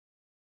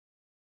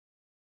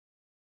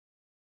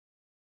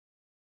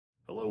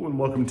Hello and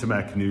welcome to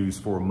Mac News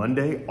for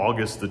Monday,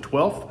 August the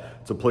 12th.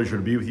 It's a pleasure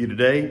to be with you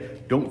today.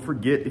 Don't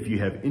forget, if you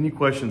have any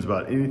questions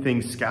about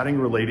anything scouting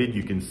related,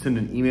 you can send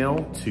an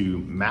email to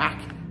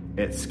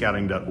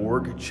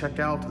mac@scouting.org. Check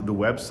out the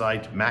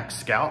website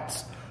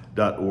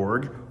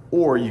macscouts.org,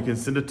 or you can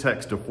send a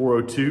text to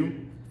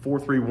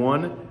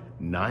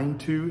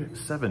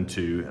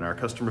 402-431-9272, and our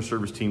customer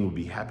service team will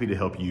be happy to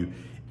help you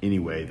any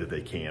way that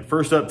they can.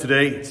 First up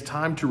today, it's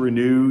time to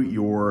renew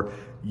your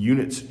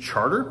unit's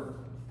charter.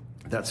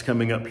 That's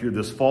coming up here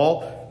this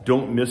fall.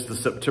 Don't miss the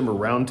October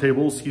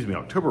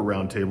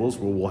roundtables,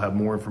 where we'll have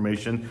more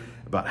information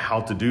about how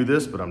to do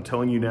this, but I'm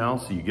telling you now,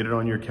 so you get it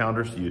on your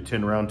calendar, so you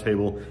attend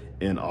roundtable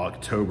in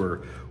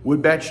October.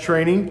 Wood batch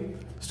training,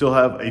 still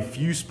have a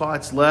few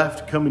spots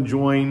left. Come and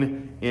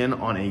join in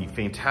on a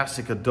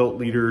fantastic adult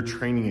leader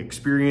training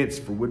experience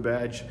for wood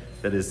badge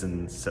that is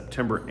in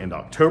September and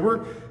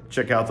October.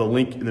 Check out the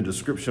link in the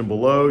description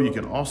below. You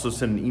can also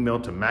send an email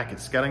to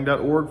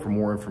mac@scouting.org for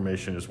more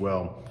information as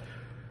well.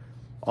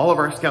 All of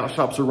our scout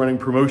shops are running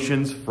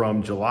promotions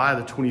from July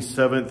the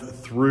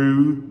 27th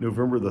through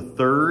November the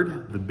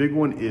 3rd. The big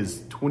one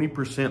is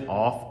 20%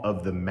 off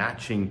of the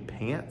matching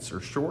pants or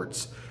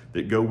shorts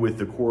that go with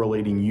the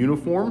correlating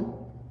uniform.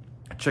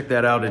 Check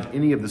that out at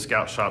any of the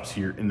scout shops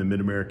here in the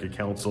Mid-America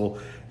Council,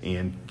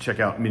 and check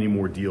out many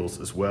more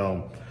deals as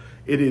well.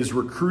 It is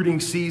recruiting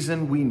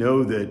season. We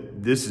know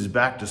that this is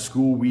back to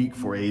school week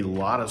for a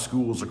lot of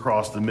schools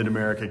across the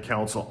Mid-America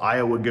Council.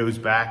 Iowa goes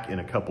back in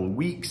a couple of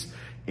weeks,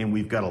 and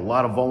we've got a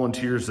lot of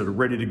volunteers that are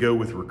ready to go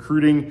with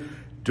recruiting.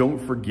 Don't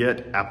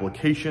forget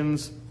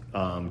applications.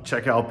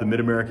 Check out the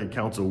Mid-America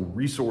Council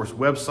resource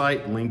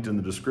website, linked in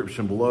the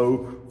description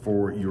below,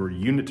 for your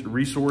unit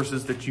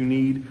resources that you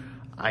need.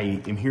 I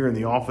am here in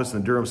the office in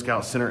the Durham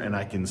Scout Center, and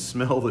I can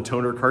smell the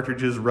toner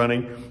cartridges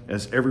running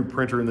as every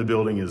printer in the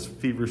building is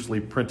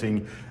feverishly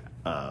printing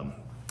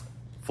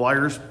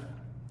flyers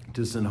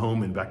to send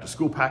home in back to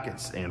school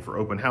packets and for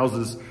open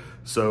houses.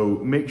 So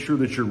make sure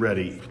that you're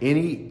ready.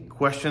 Any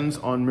questions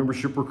on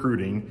membership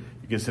recruiting,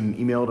 you can send an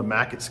email to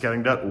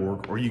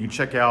mac@scouting.org, or you can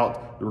check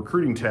out the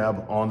recruiting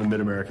tab on the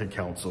Mid-America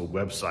Council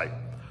website.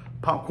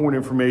 Popcorn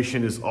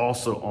information is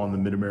also on the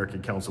Mid-America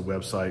Council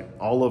website.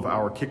 All of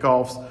our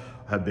kickoffs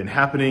have been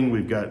happening.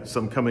 We've got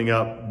some coming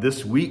up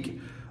this week,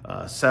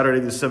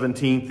 Saturday the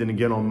 17th, and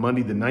again on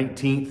Monday the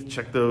 19th.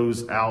 Check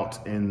those out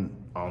on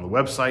the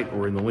website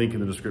or in the link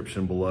in the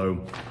description below.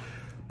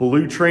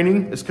 Bellevue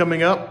training is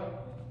coming up.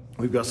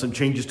 We've got some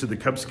changes to the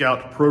Cub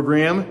Scout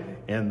program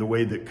and the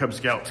way that Cub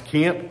Scouts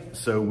camp.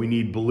 So we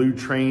need Bellevue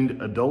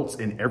trained adults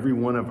in every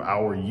one of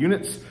our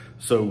units.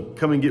 So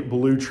come and get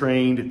Bellevue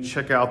trained.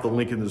 Check out the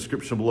link in the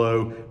description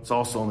below. It's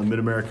also on the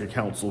Mid-America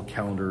Council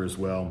calendar as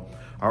well.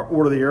 Our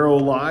Order of the Arrow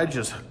Lodge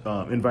is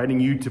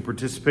inviting you to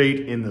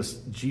participate in this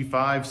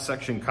G5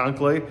 section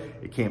conclave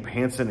at Camp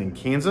Hansen in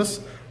Kansas.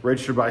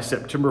 Register by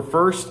September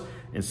 1st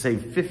and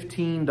save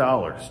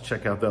 $15.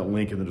 Check out that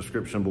link in the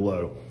description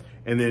below.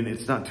 And then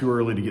it's not too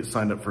early to get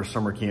signed up for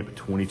summer camp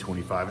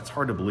 2025. It's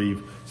hard to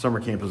believe summer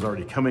camp is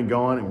already come and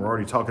gone, and we're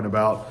already talking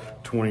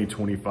about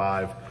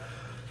 2025.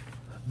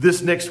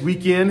 This next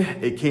weekend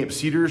at Camp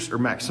Cedars are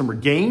Mac Summer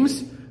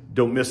Games.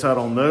 Don't miss out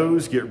on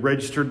those. Get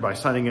registered by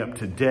signing up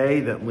today.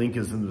 That link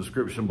is in the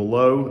description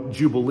below.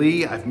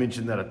 Jubilee, I've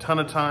mentioned that a ton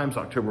of times,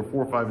 October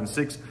 4, 5, and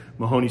 6,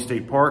 Mahoney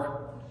State Park.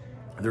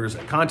 There's a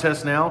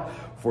contest now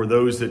for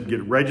those that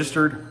get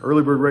registered.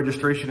 Early bird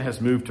registration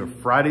has moved to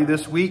Friday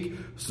this week,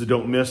 so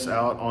don't miss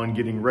out on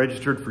getting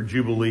registered for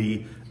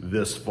Jubilee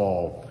this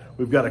fall.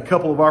 We've got a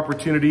couple of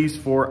opportunities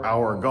for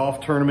our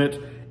golf tournament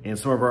and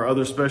some of our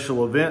other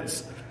special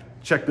events.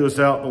 Check those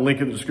out, the link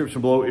in the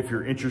description below if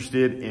you're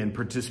interested in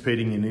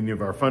participating in any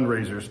of our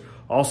fundraisers.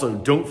 Also,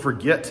 don't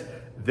forget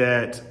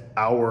that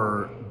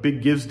our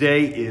Big Gives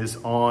Day is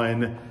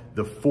on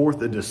the 4th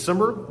of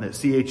December at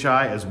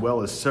CHI, as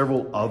well as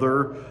several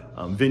other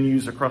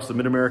venues across the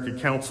Mid-America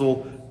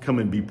Council. Come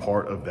and be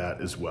part of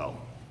that as well.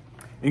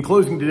 In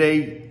closing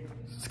today,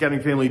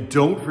 Scouting family,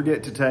 don't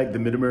forget to tag the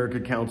Mid-America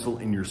Council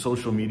in your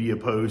social media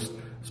posts,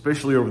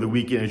 especially over the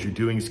weekend as you're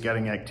doing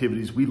scouting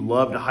activities. We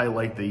love to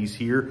highlight these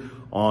here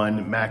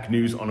on Mac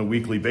News on a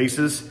weekly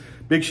basis.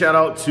 Big shout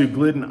out to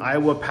Glidden,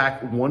 Iowa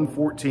Pack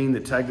 114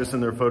 that tagged us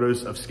in their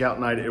photos of Scout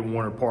Night at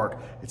Werner Park.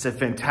 It's a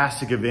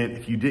fantastic event.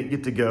 If you didn't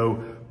get to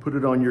go, put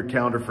it on your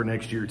calendar for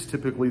next year. It's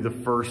typically the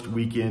first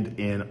weekend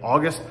in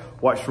August.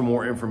 Watch for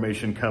more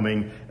information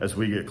coming as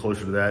we get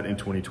closer to that in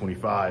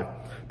 2025.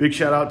 Big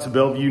shout out to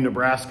Bellevue,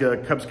 Nebraska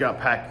Cub Scout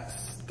Pack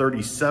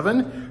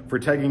 37 for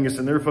tagging us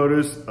in their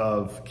photos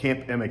of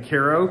Camp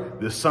Amikaro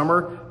this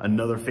summer.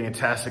 Another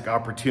fantastic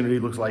opportunity.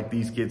 Looks like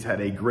these kids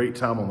had a great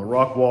time on the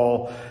rock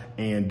wall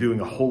and doing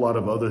a whole lot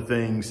of other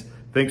things.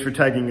 Thanks for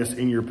tagging us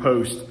in your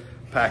post,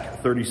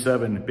 Pack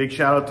 37. Big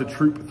shout out to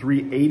Troop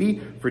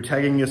 380 for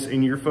tagging us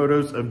in your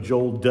photos of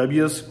Joel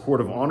W's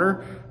Court of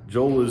Honor.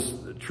 Joel is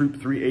Troop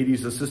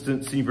 380's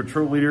Assistant Senior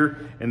Patrol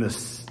Leader and the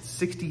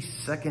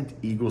 62nd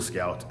Eagle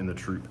Scout in the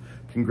troop.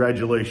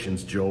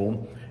 Congratulations,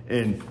 Joel.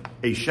 And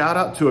a shout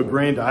out to a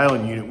Grand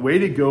Island unit. Way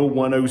to go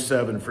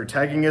 107 for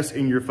tagging us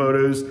in your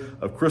photos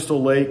of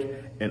Crystal Lake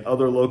and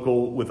other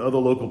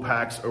local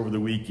packs over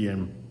the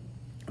weekend.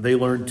 They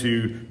learned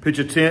to pitch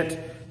a tent,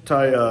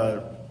 tie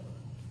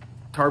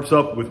tarps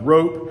up with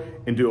rope,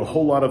 and do a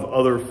whole lot of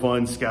other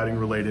fun scouting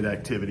related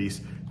activities.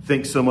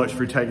 Thanks so much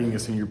for tagging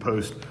us in your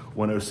post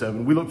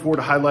 107. We look forward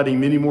to highlighting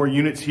many more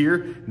units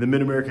here in the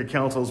Mid-America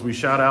Council as we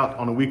shout out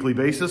on a weekly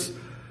basis.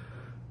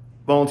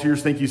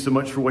 Volunteers, thank you so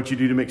much for what you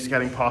do to make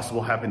scouting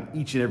possible happen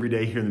each and every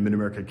day here in the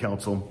Mid-America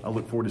Council. I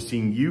look forward to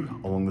seeing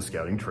you along the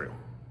scouting trail.